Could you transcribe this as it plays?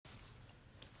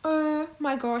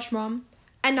my gosh, Mom.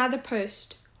 Another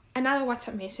post. Another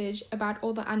WhatsApp message about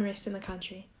all the unrest in the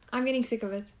country. I'm getting sick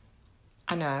of it.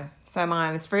 I know. So am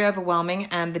I. It's very overwhelming.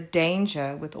 And the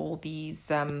danger with all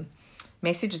these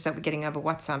messages that we're getting over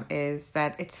WhatsApp is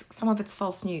that some of it's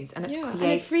false news. And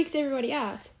it freaks everybody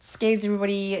out. Scares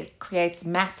everybody. It creates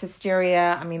mass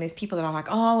hysteria. I mean, there's people that are like,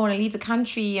 oh, I want to leave the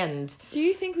country. And do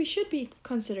you think we should be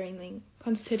considering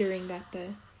that,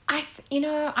 though?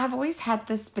 I've always had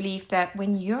this belief that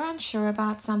when you're unsure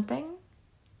about something,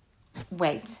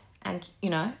 wait. And,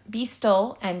 be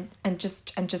still and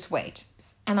just wait.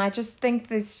 And I just think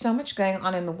there's so much going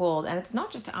on in the world. And it's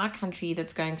not just our country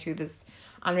that's going through this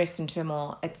unrest and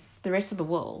turmoil. It's the rest of the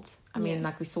world. I mean,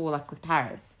 like we saw with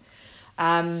Paris.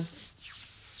 But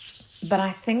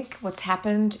I think what's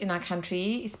happened in our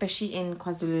country, especially in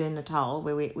KwaZulu-Natal,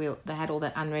 where they had all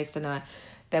that unrest and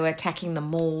they were attacking the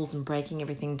malls and breaking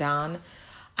everything down,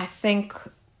 I think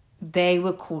they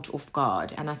were caught off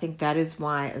guard. And I think that is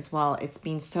why as well it's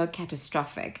been so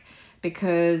catastrophic,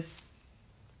 because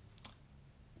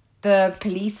the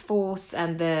police force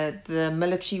and the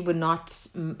military were not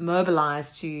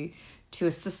mobilized to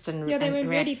assist and they weren't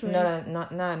ready for it. No,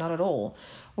 not at all.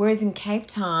 Whereas in Cape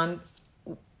Town,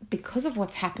 because of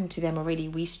what's happened to them already,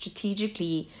 we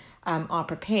strategically are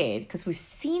prepared because we've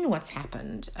seen what's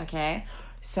happened. Okay,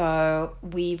 so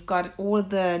we've got all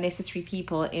the necessary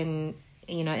people in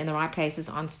the right places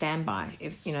on standby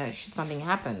if, should something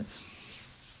happen.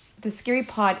 The scary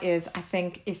part is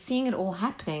seeing it all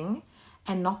happening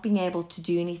and not being able to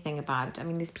do anything about it. I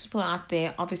mean, there's people out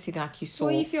there, obviously, like you saw.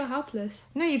 Well, you feel helpless.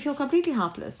 No, you feel completely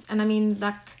helpless. And I mean,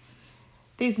 like,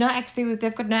 there's no access,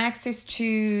 they've got no access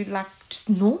to, like, just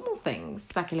normal things,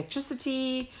 like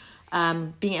electricity,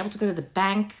 being able to go to the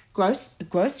bank,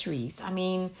 groceries. I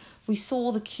mean, we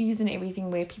saw the queues and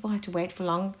everything where people had to wait for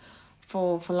long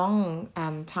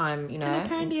time, And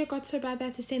apparently it got so bad they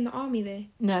had to send the army there.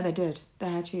 No, they did. They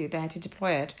had to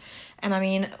deploy it. And I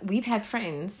mean, we've had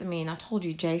friends. I mean, I told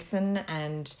you, Jason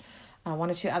and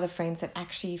one or two other friends that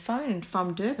actually phoned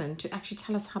from Durban to actually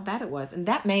tell us how bad it was. And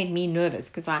that made me nervous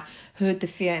because I heard the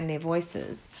fear in their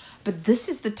voices. But this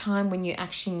is the time when you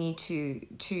actually need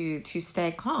to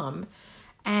stay calm.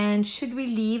 And should we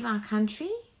leave our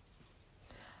country?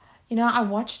 I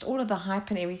watched all of the hype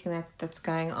and everything that's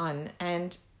going on,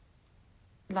 and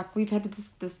like we've had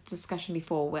this discussion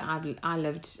before where I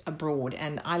lived abroad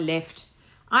and I left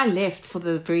for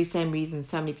the very same reason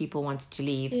so many people wanted to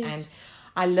leave. Yes. And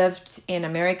I lived in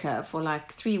America for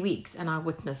like 3 weeks and I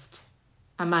witnessed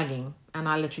a mugging and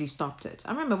I literally stopped it.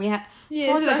 I remember we had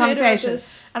told you the conversation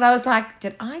and I was like,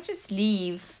 did I just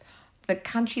leave the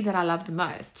country that I love the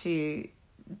most to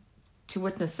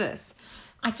witness this?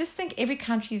 I just think every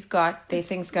country's got their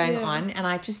things going on. And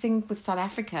I just think with South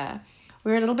Africa,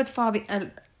 we're a little bit I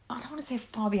don't want to say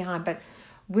far behind, but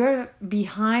we're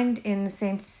behind in the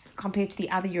sense compared to the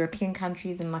other European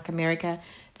countries and like America.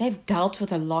 They've dealt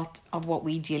with a lot of what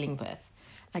we're dealing with.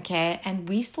 Okay. And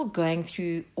we're still going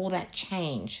through all that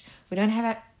change. We don't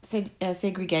have a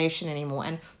segregation anymore.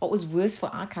 And what was worse for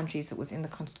our country is it was in the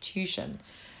Constitution.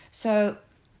 So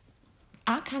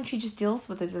our country just deals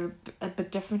with it a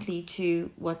bit differently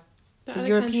to what the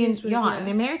Europeans, and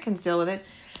the Americans deal with it.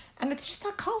 And it's just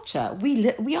our culture.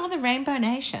 We are the Rainbow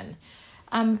Nation.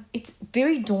 It's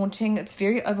very daunting. It's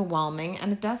very overwhelming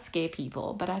and it does scare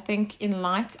people. But I think in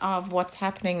light of what's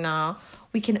happening now,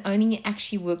 we can only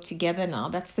actually work together now.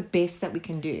 That's the best that we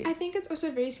can do. I think it's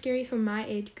also very scary for my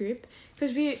age group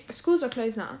because schools are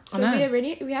closed now. So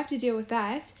we have to deal with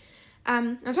that.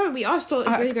 I'm sorry, we are still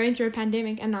going through a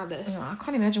pandemic and now this. I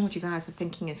can't imagine what you guys are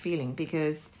thinking and feeling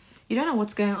because you don't know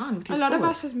what's going on with your school. A lot of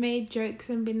us has made jokes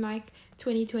and been like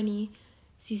 2020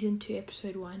 season 2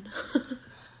 episode 1.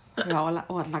 Yeah,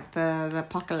 or like the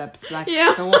apocalypse, like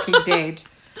The Walking Dead.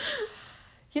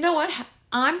 You know what?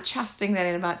 I'm trusting that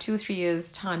in about 2 or 3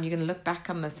 years' time, you're going to look back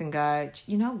on this and go,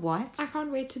 you know what? I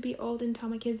can't wait to be old and tell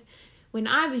my kids, when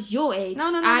I was your age,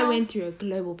 I went through a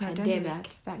global pandemic. Don't do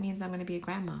that. That means I'm going to be a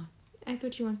grandma. I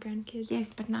thought you want grandkids.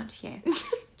 Yes, but not yet.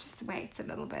 Just wait a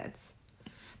little bit.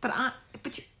 But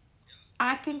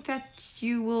I think that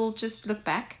you will just look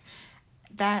back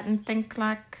and think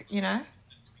like,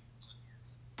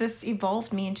 this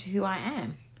evolved me into who I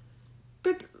am.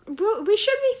 But we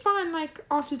should be fine like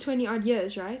after 20 odd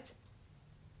years, right?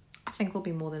 I think we'll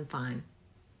be more than fine.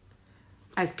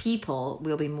 As people,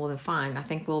 we'll be more than fine. I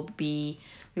think we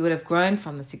would have grown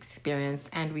from this experience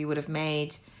and we would have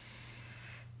made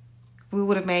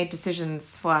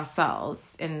decisions for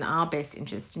ourselves in our best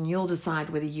interest, and you'll decide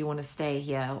whether you want to stay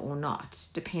here or not,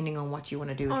 depending on what you want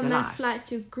to do with your life. On that flight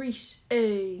to Greece.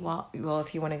 Well,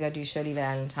 if you want to go do Shirley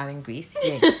Valentine in Greece,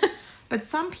 yes. But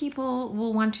some people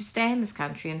will want to stay in this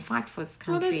country and fight for this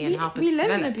country and help it we live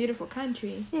develop. in a beautiful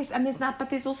country. Yes, and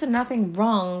there's also nothing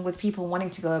wrong with people wanting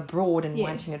to go abroad and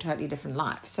wanting a totally different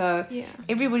life. So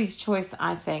everybody's choice,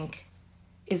 I think,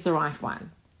 is the right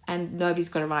one, and nobody's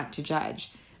got a right to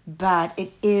judge. But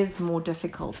it is more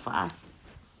difficult for us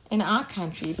in our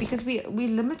country because we're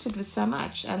limited with so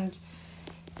much, and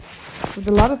with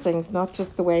a lot of things, not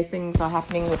just the way things are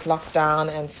happening with lockdown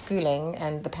and schooling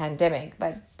and the pandemic,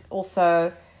 but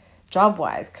also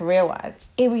job-wise, career-wise,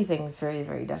 everything's very,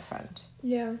 very different.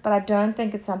 Yeah. But I don't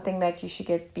think it's something that you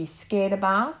should be scared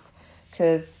about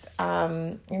because,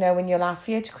 when you allow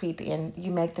fear to creep in,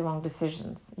 you make the wrong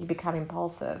decisions. You become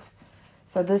impulsive.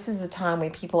 So this is the time where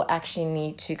people actually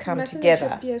need to come together.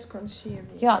 Let your fears consume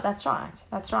you. Yeah, that's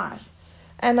right.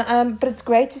 And but it's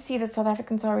great to see that South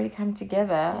Africans already come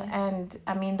together. Yes. And,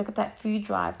 I mean, look at that food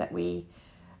drive that we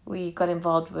got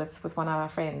involved with one of our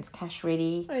friends, Cash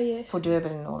Ready, for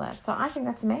Durban and all that. So I think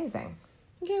that's amazing.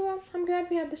 Okay, well, I'm glad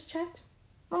we had this chat.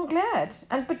 I'm glad.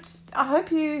 But I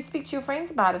hope you speak to your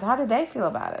friends about it. How do they feel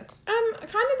about it?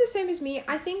 Kind of the same as me.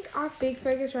 I think our big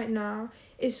focus right now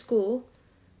is school.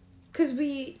 Because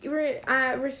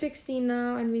we're 16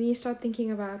 now and we need to start thinking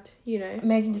about,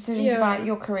 making decisions about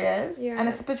your careers. Yeah. And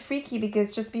it's a bit freaky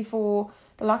because just before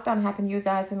the lockdown happened, you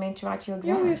guys were meant to write your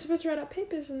exams. Yeah, we were supposed to write our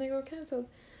papers and they got cancelled.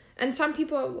 And some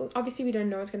people, obviously we don't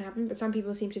know what's going to happen, but some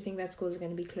people seem to think that schools are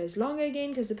going to be closed longer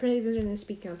again because the president is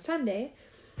speaking on Sunday.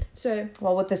 So,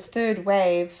 well, with this third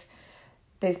wave,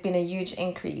 there's been a huge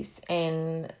increase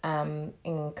in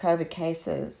COVID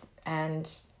cases, and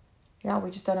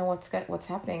we just don't know what's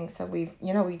happening. So we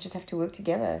just have to work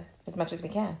together as much as we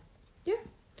can. Yeah.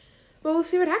 Well, we'll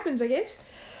see what happens, I guess.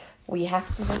 We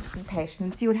have to just be patient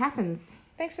and see what happens.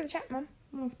 Thanks for the chat, Mom.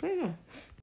 It was a pleasure.